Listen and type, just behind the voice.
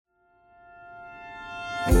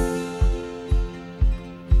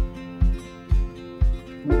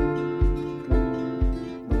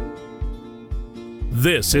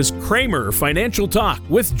This is Kramer Financial Talk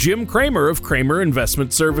with Jim Kramer of Kramer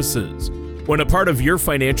Investment Services. When a part of your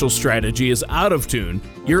financial strategy is out of tune,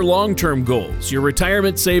 your long-term goals, your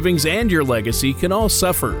retirement savings, and your legacy can all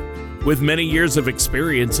suffer. With many years of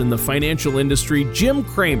experience in the financial industry, Jim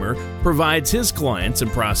Kramer provides his clients and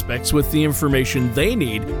prospects with the information they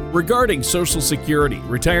need regarding Social Security,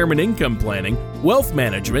 retirement income planning, wealth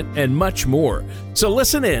management, and much more. So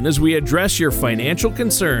listen in as we address your financial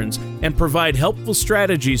concerns and provide helpful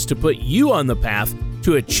strategies to put you on the path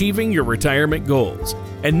to achieving your retirement goals.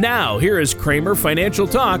 And now, here is Kramer Financial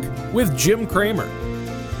Talk with Jim Kramer.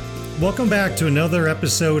 Welcome back to another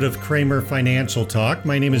episode of Kramer Financial Talk.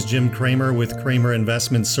 My name is Jim Kramer with Kramer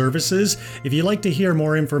Investment Services. If you'd like to hear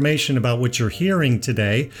more information about what you're hearing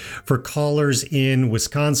today, for callers in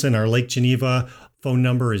Wisconsin, our Lake Geneva phone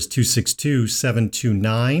number is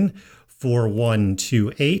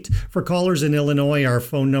 262-729-4128. For callers in Illinois, our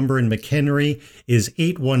phone number in McHenry is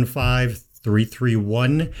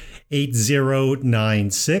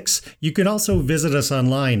 815-331-8096. You can also visit us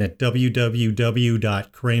online at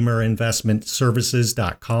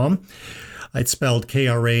www.kramerinvestmentservices.com. It's spelled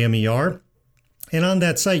Kramer. And on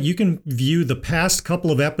that site, you can view the past couple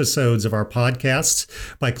of episodes of our podcasts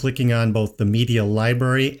by clicking on both the media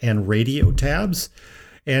library and radio tabs.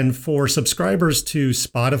 And for subscribers to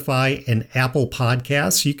Spotify and Apple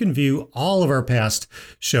Podcasts, you can view all of our past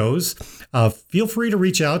shows. Feel free to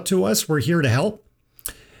reach out to us. We're here to help.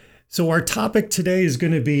 So our topic today is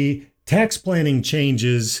going to be tax planning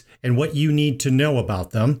changes and what you need to know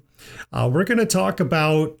about them. We're going to talk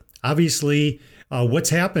about, obviously,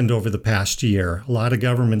 what's happened over the past year. A lot of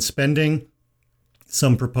government spending,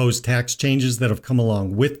 some proposed tax changes that have come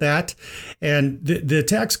along with that. And the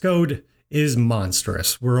tax code is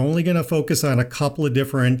monstrous. We're only going to focus on a couple of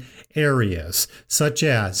different areas, such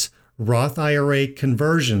as Roth IRA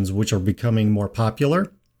conversions, which are becoming more popular.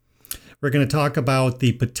 We're going to talk about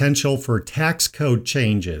the potential for tax code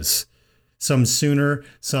changes, some sooner,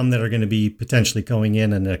 some that are going to be potentially going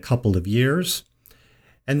in a couple of years.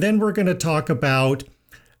 And then we're going to talk about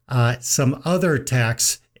some other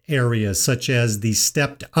tax areas, such as the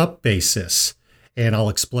stepped up basis. And I'll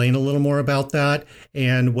explain a little more about that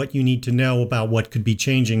and what you need to know about what could be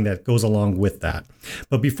changing that goes along with that.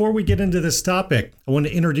 But before we get into this topic, I want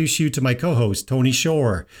to introduce you to my co-host, Tony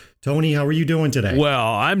Shore. Tony, how are you doing today?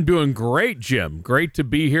 Well, I'm doing great, Jim. Great to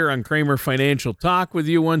be here on Kramer Financial Talk with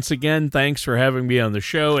you once again. Thanks for having me on the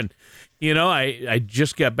show. And, you know, I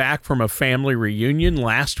just got back from a family reunion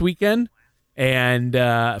last weekend and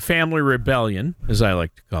family rebellion, as I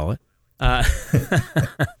like to call it.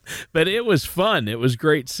 But it was fun. It was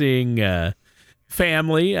great seeing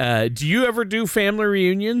family. Do you ever do family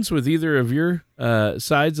reunions with either of your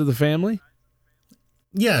sides of the family?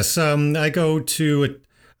 Yes. I go to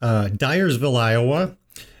Dyersville, Iowa,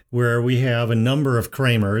 where we have a number of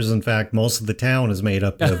Kramers. In fact, most of the town is made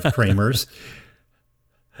up of Kramers.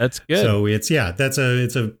 That's good. So it's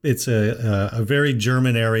a very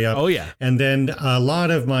German area. Oh yeah. And then a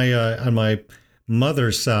lot of my on my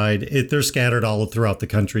mother's side, they're scattered all throughout the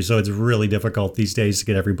country, so it's really difficult these days to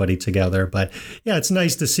get everybody together. But yeah, it's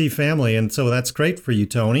nice to see family, and so that's great for you,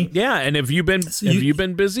 Tony. Yeah, and have you been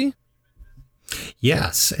busy?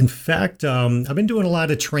 Yes, in fact, I've been doing a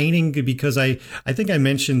lot of training because I think I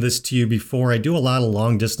mentioned this to you before. I do a lot of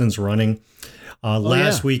long distance running.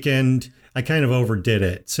 Last weekend, I kind of overdid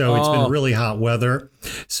it, so it's been really hot weather.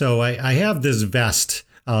 So I have this vest.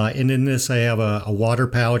 And in this, I have a water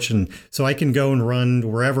pouch, and so I can go and run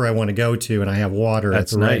wherever I want to go to, and I have water at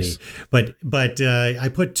the ready. But I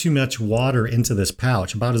put too much water into this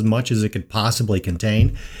pouch, about as much as it could possibly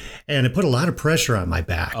contain, and it put a lot of pressure on my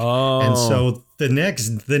back. And so the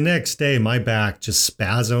next day, my back just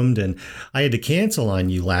spasmed, and I had to cancel on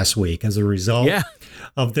you last week as a result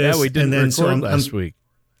of this. Yeah, we didn't record last week.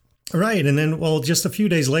 Right. And then, well, just a few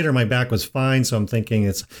days later, my back was fine. So I'm thinking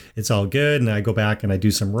it's all good. And I go back and I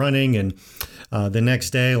do some running. And the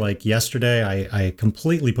next day, like yesterday, I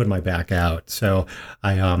completely put my back out. So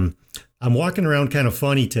I'm walking around kind of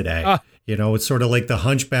funny today. You know, it's sort of like the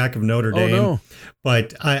Hunchback of Notre Dame. Oh, no.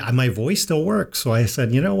 But my voice still works. So I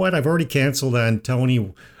said, you know what? I've already canceled on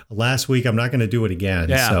Tony last week. I'm not going to do it again.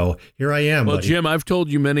 Yeah. So here I am. Well, buddy. Jim, I've told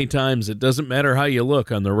you many times, it doesn't matter how you look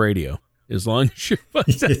on the radio. As long as you're, but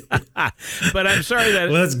I'm sorry that.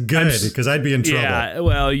 Well, that's good because I'd be in trouble. Yeah,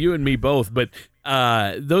 well, you and me both. But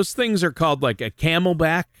those things are called like a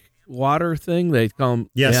Camelback water thing. They call them.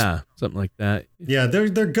 Yes. Yeah, something like that. Yeah, they're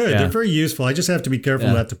good. Yeah. They're very useful. I just have to be careful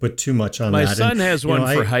not to put too much on My that. son has one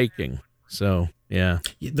for hiking. So Yeah.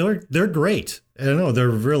 They're great. I don't know, they're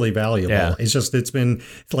really valuable. Yeah.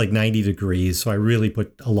 It's like 90 degrees, so I really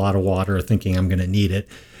put a lot of water thinking I'm going to need it.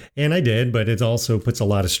 And I did, but it also puts a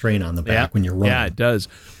lot of strain on the back when you're running. Yeah, it does.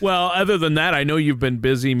 Well, other than that, I know you've been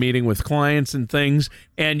busy meeting with clients and things,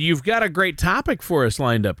 and you've got a great topic for us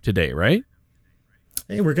lined up today, right?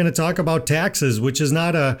 Hey, we're going to talk about taxes, which is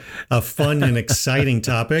not a fun and exciting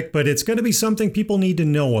topic, but it's going to be something people need to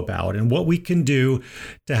know about and what we can do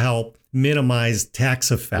to help minimize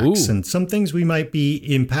tax effects. Ooh. And some things we might be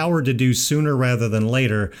empowered to do sooner rather than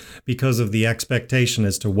later because of the expectation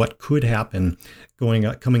as to what could happen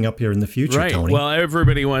coming up here in the future, right. Tony. Well,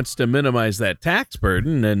 everybody wants to minimize that tax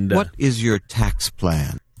burden. And what is your tax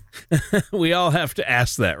plan? We all have to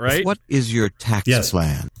ask that, right? What is your tax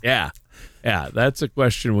plan? Yeah. Yeah, that's a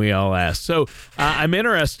question we all ask. So I'm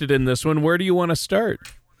interested in this one. Where do you want to start?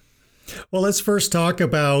 Well, let's first talk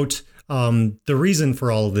about the reason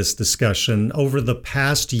for all of this discussion. Over the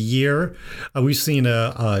past year, we've seen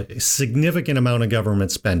a significant amount of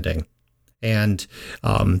government spending. And,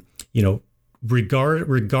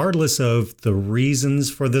 regardless of the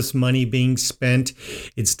reasons for this money being spent,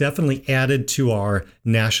 it's definitely added to our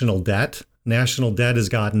national debt. National debt has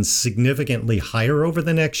gotten significantly higher over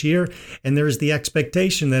the next year, and there's the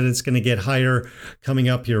expectation that it's going to get higher coming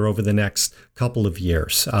up here over the next couple of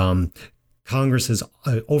years. Congress has,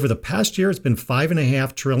 over the past year, it's been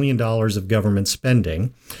 $5.5 trillion of government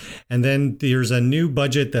spending. And then there's a new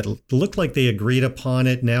budget that looked like they agreed upon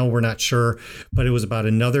it. Now we're not sure, but it was about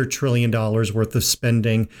another $1 trillion worth of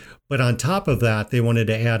spending. But on top of that, they wanted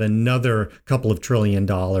to add another couple of $1 trillion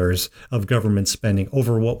of government spending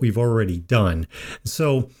over what we've already done.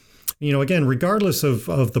 So, again, regardless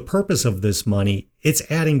of the purpose of this money, it's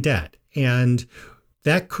adding debt. And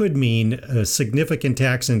that could mean a significant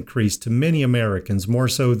tax increase to many Americans, more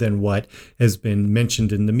so than what has been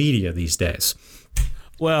mentioned in the media these days.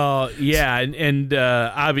 Well, yeah, and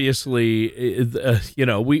obviously,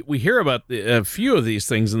 we hear about a few of these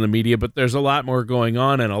things in the media, but there's a lot more going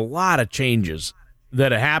on and a lot of changes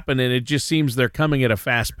that happen, and it just seems they're coming at a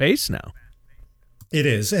fast pace now. It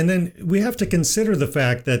is. And then we have to consider the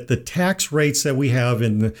fact that the tax rates that we have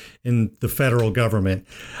in the federal government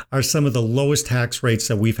are some of the lowest tax rates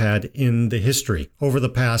that we've had in the history over the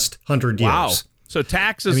past 100 years. Wow. So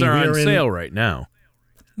taxes are on sale right now.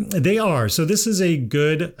 They are. So this is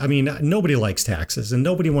nobody likes taxes and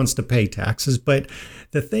nobody wants to pay taxes. But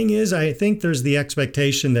the thing is, I think there's the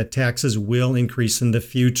expectation that taxes will increase in the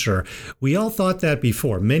future. We all thought that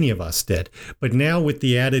before. Many of us did. But now with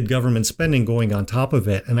the added government spending going on top of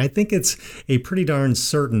it, and I think it's a pretty darn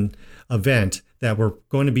certain event that we're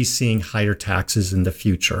going to be seeing higher taxes in the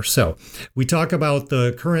future. So we talk about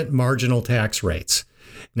the current marginal tax rates.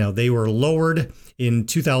 Now, they were lowered in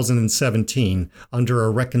 2017 under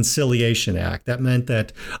a Reconciliation Act. That meant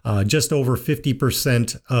that just over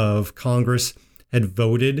 50% of Congress had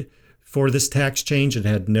voted for this tax change. It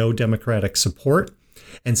had no Democratic support.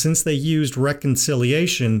 And since they used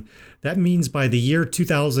reconciliation, that means by the year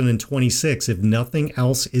 2026, if nothing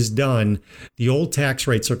else is done, the old tax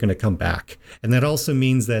rates are going to come back. And that also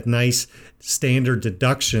means that nice standard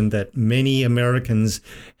deduction that many Americans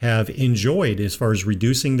have enjoyed as far as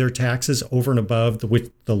reducing their taxes over and above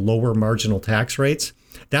with the lower marginal tax rates,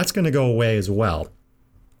 that's going to go away as well.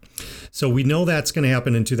 So we know that's going to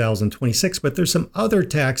happen in 2026, but there's some other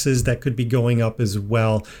taxes that could be going up as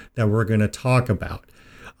well that we're going to talk about.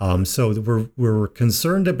 So we're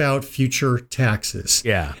concerned about future taxes.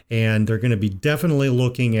 Yeah. And they're going to be definitely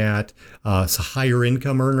looking at higher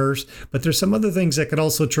income earners. But there's some other things that could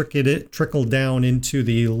also trickle down into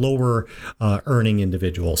the lower earning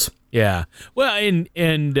individuals. Yeah. Well,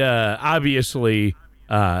 and obviously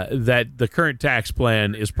that the current tax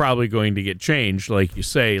plan is probably going to get changed, like you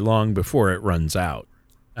say, long before it runs out.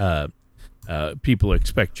 People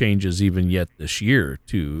expect changes even yet this year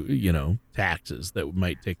to, taxes that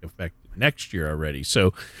might take effect next year already.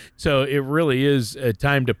 So it really is a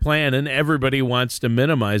time to plan, and everybody wants to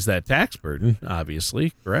minimize that tax burden,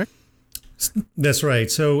 obviously, correct? That's right.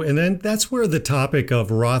 So, and then that's where the topic of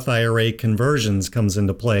Roth IRA conversions comes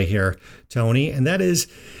into play here, Tony. And that is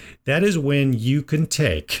when you can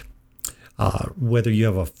take, whether you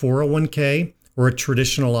have a 401k or a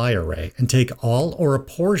traditional IRA, and take all or a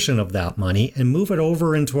portion of that money and move it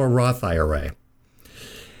over into a Roth IRA.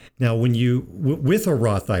 Now, when with a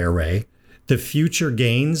Roth IRA, the future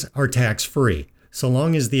gains are tax-free. So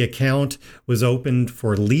long as the account was opened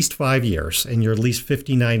for at least 5 years and you're at least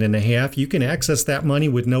 59 and a half, you can access that money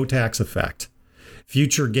with no tax effect.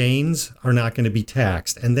 Future gains are not going to be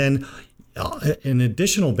taxed. And then an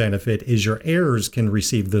additional benefit is your heirs can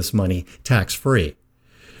receive this money tax-free.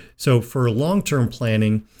 So for long-term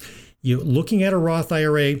planning, looking at a Roth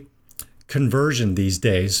IRA conversion these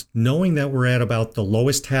days, knowing that we're at about the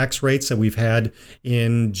lowest tax rates that we've had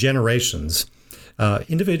in generations,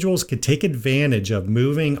 individuals could take advantage of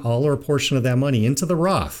moving all or a portion of that money into the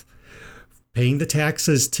Roth, paying the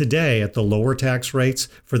taxes today at the lower tax rates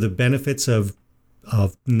for the benefits of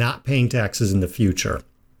not paying taxes in the future.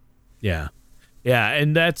 Yeah. Yeah,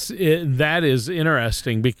 and that is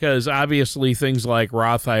interesting because obviously things like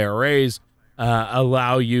Roth IRAs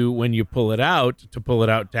allow you, when you pull it out, to pull it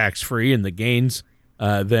out tax-free, and the gains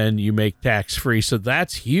then you make tax-free. So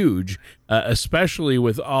that's huge, especially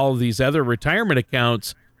with all these other retirement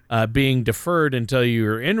accounts being deferred until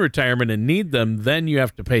you're in retirement and need them. Then you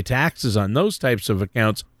have to pay taxes on those types of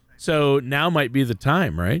accounts. So now might be the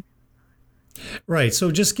time, right? Right. So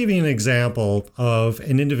just giving an example of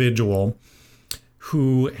an individual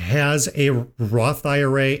who has a Roth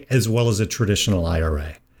IRA as well as a traditional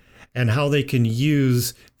IRA, and how they can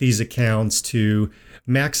use these accounts to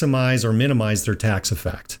maximize or minimize their tax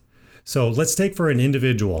effect. So let's take for an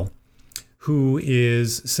individual who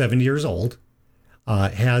is 70 years old,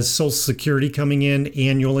 has Social Security coming in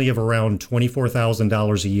annually of around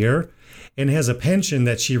 $24,000 a year, and has a pension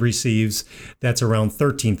that she receives that's around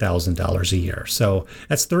 $13,000 a year. So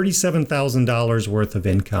that's $37,000 worth of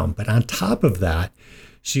income. But on top of that,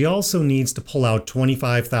 she also needs to pull out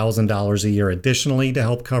 $25,000 a year additionally to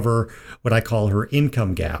help cover what I call her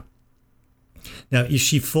income gap. Now, if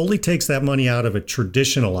she fully takes that money out of a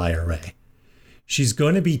traditional IRA, she's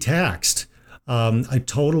going to be taxed a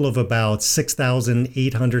total of about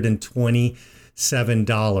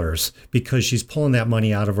 $6,827 because she's pulling that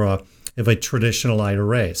money out of a traditional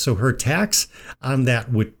IRA. So her tax on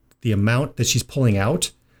that, with the amount that she's pulling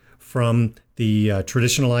out from the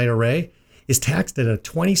traditional IRA, is taxed at a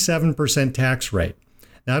 27% tax rate.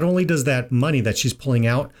 Not only does that money that she's pulling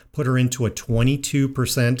out put her into a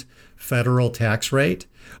 22% federal tax rate,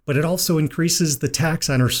 but it also increases the tax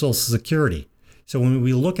on her Social Security. So when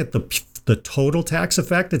we look at the total tax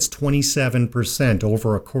effect, it's 27%.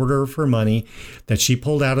 Over a quarter of her money that she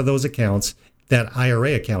pulled out of those accounts, that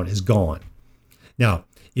IRA account is gone. Now,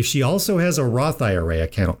 if she also has a Roth IRA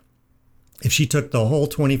account, if she took the whole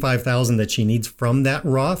 $25,000 that she needs from that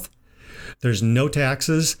Roth, there's no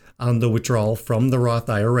taxes on the withdrawal from the Roth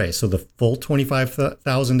IRA. So the full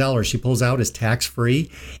 $25,000 she pulls out is tax-free,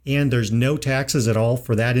 and there's no taxes at all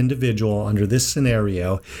for that individual under this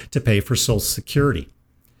scenario to pay for Social Security.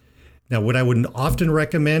 Now, what I would often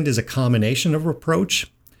recommend is a combination of approach.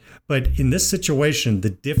 But in this situation,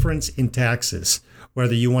 the difference in taxes,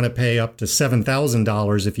 whether you want to pay up to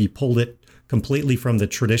 $7,000 if you pulled it completely from the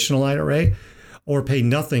traditional IRA, or pay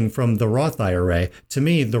nothing from the Roth IRA, to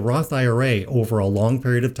me, the Roth IRA over a long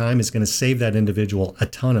period of time is going to save that individual a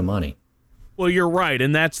ton of money. Well, you're right,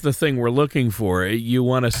 and that's the thing we're looking for. You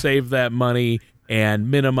want to save that money and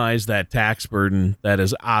minimize that tax burden. That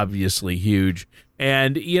is obviously huge.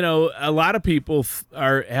 And, a lot of people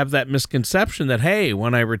have that misconception that, hey,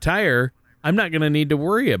 when I retire, I'm not going to need to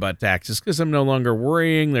worry about taxes because I'm no longer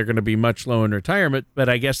worrying. They're going to be much lower in retirement. But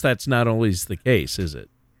I guess that's not always the case, is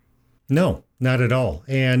it? No, not at all.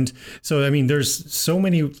 And so, there's so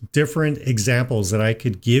many different examples that I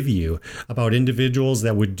could give you about individuals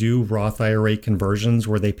that would do Roth IRA conversions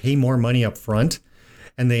where they pay more money up front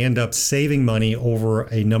and they end up saving money over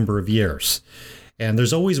a number of years. And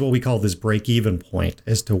there's always what we call this break-even point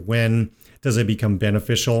as to when does it become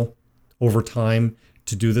beneficial over time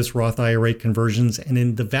to do this Roth IRA conversions. And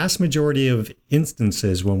in the vast majority of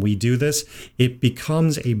instances, when we do this, it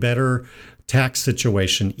becomes a better tax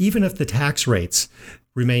situation, even if the tax rates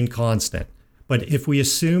remain constant. But if we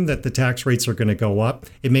assume that the tax rates are going to go up,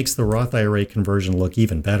 it makes the Roth IRA conversion look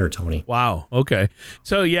even better, Tony. Wow. Okay.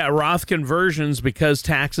 So yeah, Roth conversions, because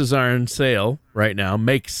taxes are on sale right now,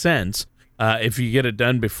 makes sense if you get it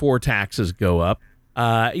done before taxes go up.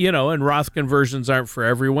 And Roth conversions aren't for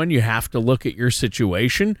everyone. You have to look at your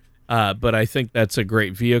situation. But I think that's a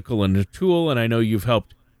great vehicle and a tool. And I know you've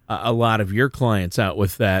helped a lot of your clients out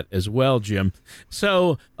with that as well, Jim.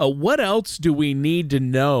 So what else do we need to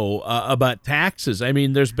know about taxes? I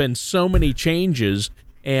mean, there's been so many changes,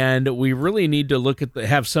 and we really need to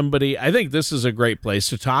have somebody. I think this is a great place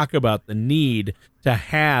to talk about the need to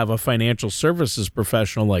have a financial services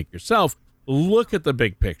professional like yourself look at the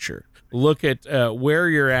big picture. Look at where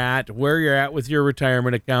you're at with your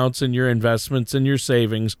retirement accounts and your investments and your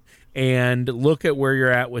savings, and look at where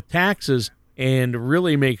you're at with taxes, and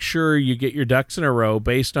really make sure you get your ducks in a row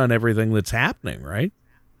based on everything that's happening, right?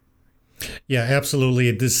 Yeah,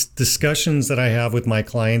 absolutely. Discussions that I have with my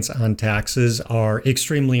clients on taxes are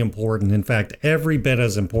extremely important. In fact, every bit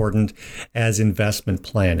as important as investment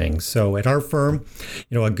planning. So at our firm,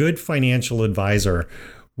 a good financial advisor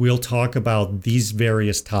will talk about these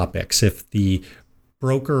various topics. If the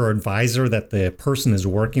broker or advisor that the person is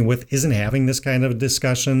working with isn't having this kind of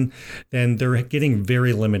discussion, then they're getting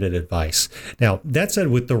very limited advice. Now, that said,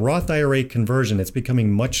 with the Roth IRA conversion, it's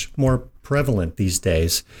becoming much more prevalent these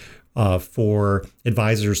days for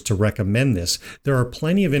advisors to recommend this. There are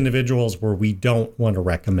plenty of individuals where we don't want to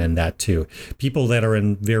recommend that to. People that are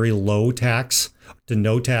in very low tax to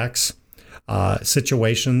no tax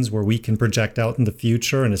situations where we can project out in the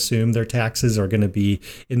future and assume their taxes are going to be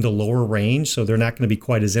in the lower range, so they're not going to be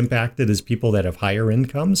quite as impacted as people that have higher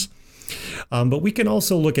incomes. But we can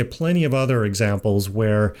also look at plenty of other examples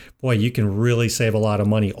where, boy, you can really save a lot of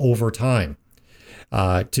money over time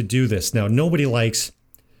to do this. Now, nobody likes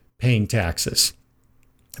paying taxes.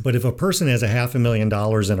 But if a person has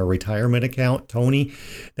 $500,000 in a retirement account, Tony,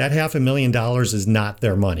 that $500,000 is not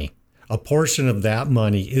their money. A portion of that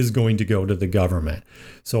money is going to go to the government.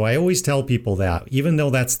 So I always tell people that, even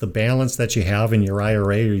though that's the balance that you have in your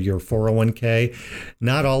IRA or your 401k,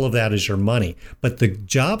 not all of that is your money. But the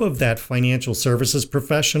job of that financial services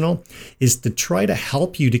professional is to try to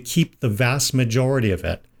help you to keep the vast majority of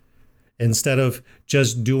it, instead of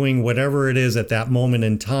just doing whatever it is at that moment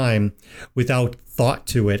in time without thought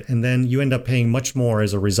to it. And then you end up paying much more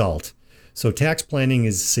as a result. So tax planning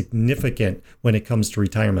is significant when it comes to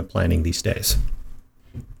retirement planning these days.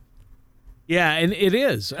 Yeah, and it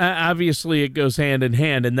is. Obviously, it goes hand in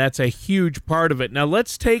hand, and that's a huge part of it. Now,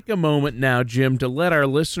 let's take a moment now, Jim, to let our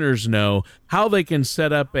listeners know how they can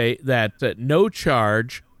set up that no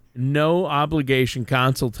charge, no obligation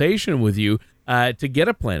consultation with you to get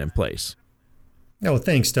a plan in place. Oh,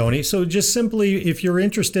 thanks, Tony. So just simply, if you're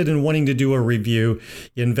interested in wanting to do a review,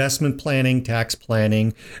 investment planning, tax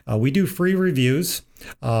planning, we do free reviews.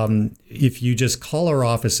 If you just call our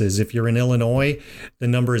offices, if you're in Illinois, the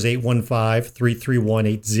number is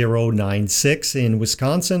 815-331-8096. In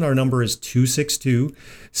Wisconsin, our number is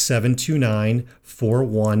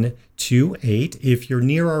 262-729-4128. If you're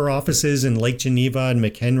near our offices in Lake Geneva and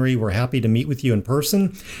McHenry, we're happy to meet with you in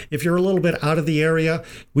person. If you're a little bit out of the area,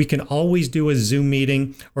 we can always do a Zoom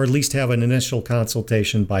meeting or at least have an initial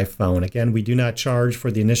consultation by phone. Again, we do not charge for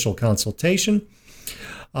the initial consultation.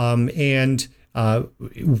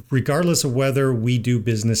 Regardless of whether we do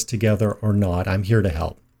business together or not, I'm here to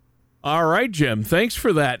help. All right, Jim, thanks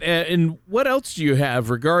for that. And what else do you have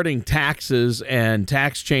regarding taxes and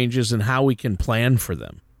tax changes and how we can plan for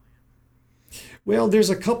them? Well, there's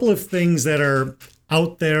a couple of things that are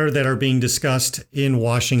out there that are being discussed in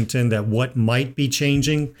Washington that what might be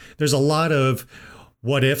changing. There's a lot of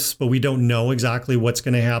what ifs, but we don't know exactly what's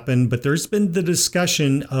going to happen. But there's been the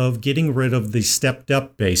discussion of getting rid of the stepped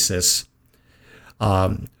up basis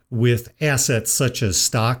with assets such as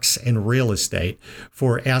stocks and real estate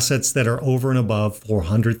for assets that are over and above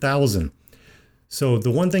 $400,000. So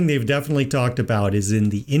the one thing they've definitely talked about is in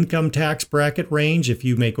the income tax bracket range, if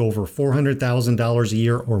you make over $400,000 a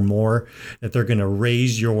year or more, that they're going to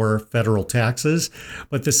raise your federal taxes.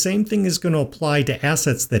 But the same thing is going to apply to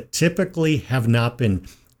assets that typically have not been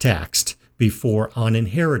taxed before on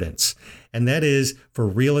inheritance. And that is for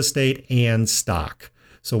real estate and stock.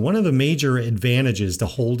 So one of the major advantages to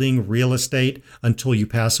holding real estate until you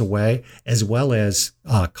pass away, as well as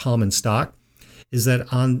common stock, is that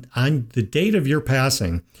on the date of your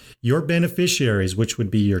passing, your beneficiaries, which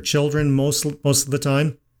would be your children most of the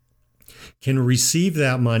time, can receive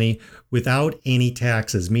that money without any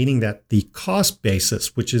taxes, meaning that the cost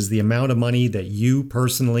basis, which is the amount of money that you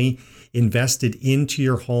personally invested into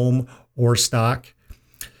your home or stock,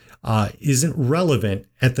 isn't relevant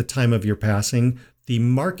at the time of your passing. The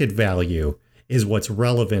market value is what's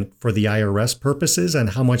relevant for the IRS purposes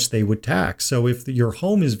and how much they would tax. So if your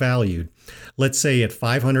home is valued, let's say at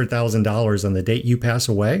 $500,000 on the date you pass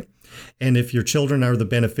away, and if your children are the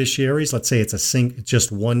beneficiaries, let's say it's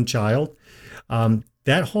just one child,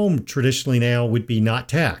 that home traditionally now would be not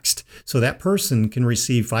taxed. So that person can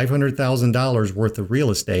receive $500,000 worth of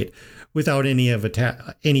real estate without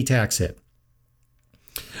any tax hit.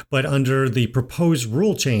 But under the proposed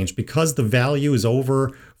rule change, because the value is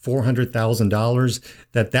over $400,000,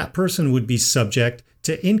 that person would be subject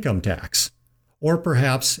to income tax or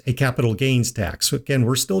perhaps a capital gains tax. So again,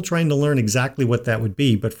 we're still trying to learn exactly what that would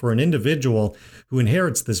be. But for an individual who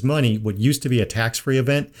inherits this money, what used to be a tax-free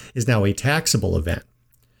event is now a taxable event.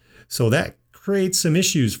 So that creates some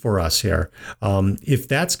issues for us here. If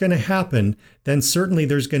that's going to happen, then certainly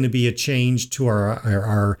there's going to be a change to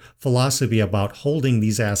our philosophy about holding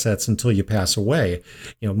these assets until you pass away.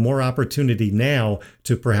 More opportunity now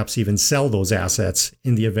to perhaps even sell those assets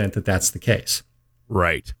in the event that that's the case.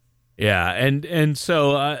 Right. Yeah. And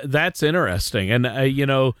so that's interesting. And,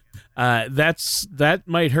 that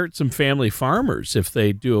might hurt some family farmers if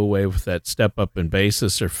they do away with that step up in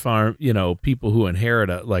basis, or farm, people who inherit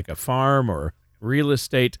a farm or real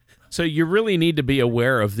estate. So you really need to be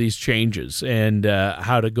aware of these changes and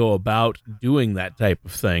how to go about doing that type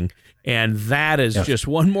of thing. And that is just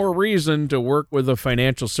one more reason to work with a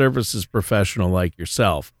financial services professional like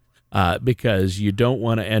yourself, because you don't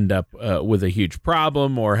want to end up with a huge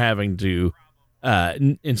problem or having to,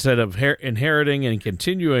 instead of inheriting and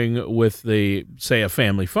continuing with say a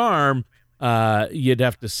family farm, you'd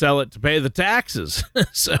have to sell it to pay the taxes.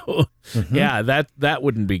 So that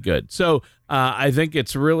wouldn't be good. So I think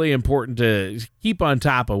it's really important to keep on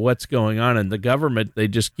top of what's going on in the government. They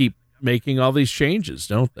just keep making all these changes,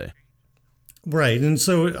 don't they? Right. And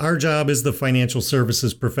so our job as the financial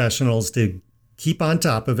services professionals to keep on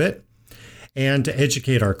top of it and to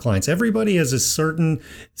educate our clients. Everybody has a certain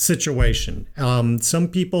situation. Some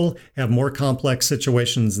people have more complex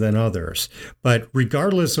situations than others. But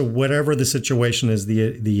regardless of whatever the situation is,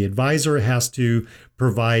 the advisor has to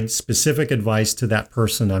provide specific advice to that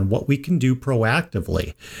person on what we can do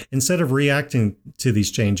proactively. Instead of reacting to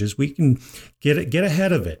these changes, we can get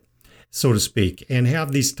ahead of it, so to speak, and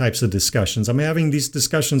have these types of discussions. I'm having these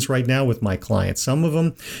discussions right now with my clients. Some of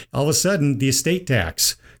them, all of a sudden, the estate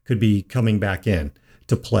tax could be coming back in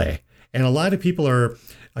to play. And a lot of people are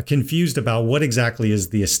confused about what exactly is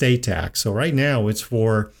the estate tax. So right now it's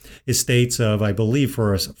for estates of, I believe,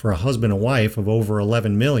 for a husband and wife of over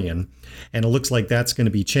 11 million. And it looks like that's going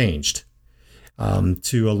to be changed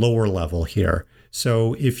to a lower level here.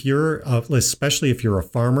 So if especially if you're a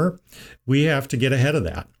farmer, we have to get ahead of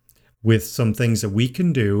that with some things that we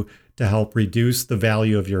can do to help reduce the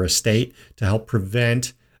value of your estate, to help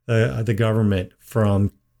prevent the government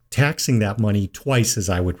from taxing that money twice, as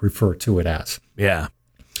I would refer to it as. Yeah.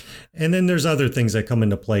 And then there's other things that come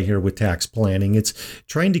into play here with tax planning. It's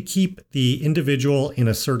trying to keep the individual in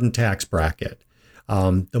a certain tax bracket.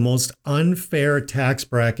 The most unfair tax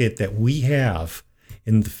bracket that we have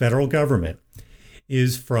in the federal government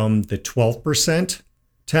is from the 12%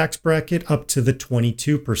 tax bracket up to the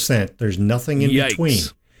 22%. There's nothing in between.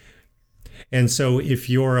 And so if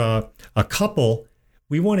you're a couple,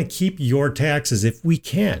 we want to keep your taxes, if we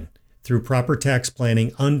can, through proper tax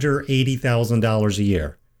planning, under $80,000 a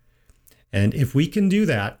year. And if we can do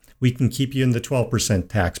that, we can keep you in the 12%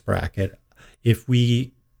 tax bracket. If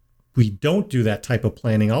we don't do that type of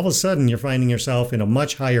planning, all of a sudden you're finding yourself in a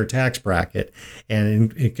much higher tax bracket.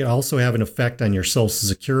 And it can also have an effect on your Social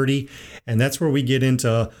Security. And that's where we get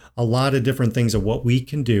into a lot of different things of what we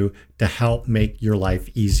can do to help make your life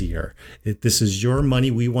easier. This is your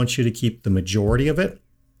money. We want you to keep the majority of it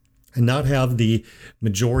and not have the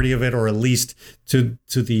majority of it, or at least to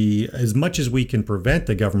the as much as we can prevent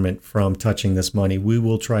the government from touching this money, we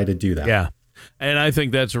will try to do that. Yeah. And I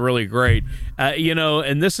think that's really great.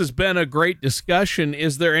 And this has been a great discussion.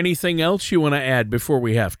 Is there anything else you want to add before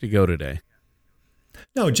we have to go today?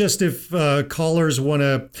 No, just if callers want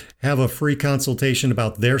to have a free consultation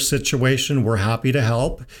about their situation, we're happy to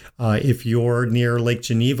help. If you're near Lake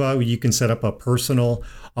Geneva, you can set up a personal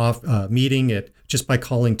meeting just by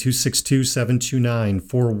calling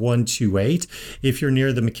 262-729-4128. If you're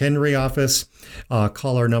near the McHenry office,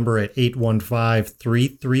 call our number at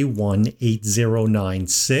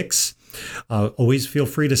 815-331-8096. Always feel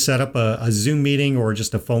free to set up a Zoom meeting or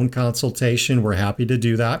just a phone consultation. We're happy to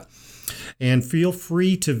do that. And feel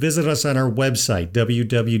free to visit us on our website,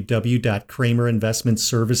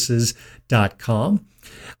 www.kramerinvestmentservices.com.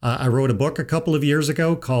 I wrote a book a couple of years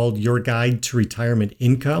ago called Your Guide to Retirement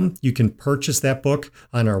Income. You can purchase that book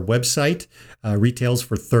on our website. Retails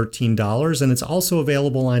for $13, and it's also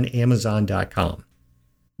available on Amazon.com.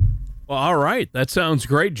 Well, all right. That sounds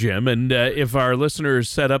great, Jim. And if our listeners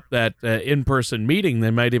set up that in-person meeting, they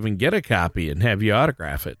might even get a copy and have you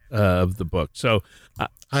autograph it of the book. So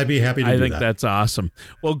I'd be happy to do that. I think that's awesome.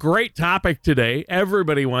 Well, great topic today.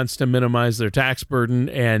 Everybody wants to minimize their tax burden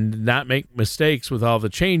and not make mistakes with all the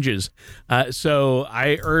changes. So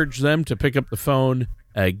I urge them to pick up the phone,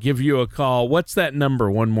 give you a call. What's that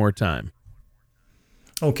number one more time?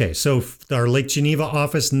 Okay, so our Lake Geneva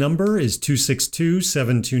office number is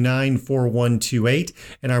 262-729-4128,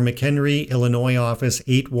 and our McHenry, Illinois office,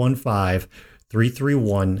 815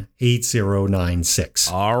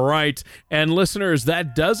 331-8096. All right. And listeners,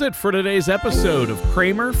 that does it for today's episode of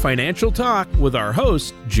Kramer Financial Talk with our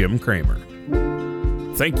host, Jim Kramer.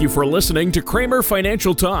 Thank you for listening to Kramer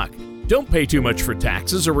Financial Talk. Don't pay too much for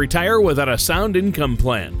taxes or retire without a sound income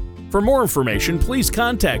plan. For more information, please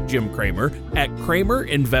contact Jim Kramer at Kramer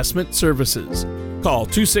Investment Services. Call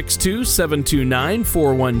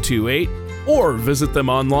 262-729-4128 or visit them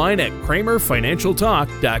online at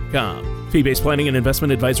kramerfinancialtalk.com. Fee-based planning and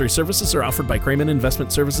investment advisory services are offered by Kramer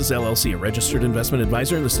Investment Services, LLC, a registered investment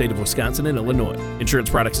advisor in the state of Wisconsin and Illinois. Insurance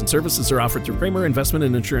products and services are offered through Kramer Investment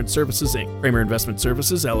and Insurance Services, Inc. Kramer Investment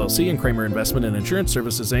Services, LLC, and Kramer Investment and Insurance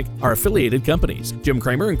Services, Inc. are affiliated companies. Jim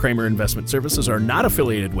Kramer and Kramer Investment Services are not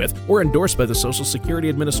affiliated with or endorsed by the Social Security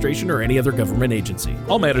Administration or any other government agency.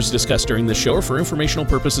 All matters discussed during this show are for informational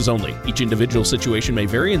purposes only. Each individual situation may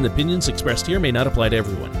vary, and the opinions expressed here may not apply to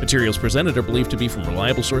everyone. Materials presented are believed to be from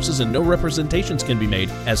reliable sources, and no representations can be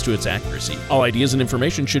made as to its accuracy. All ideas and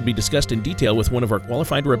information should be discussed in detail with one of our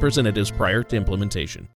qualified representatives prior to implementation.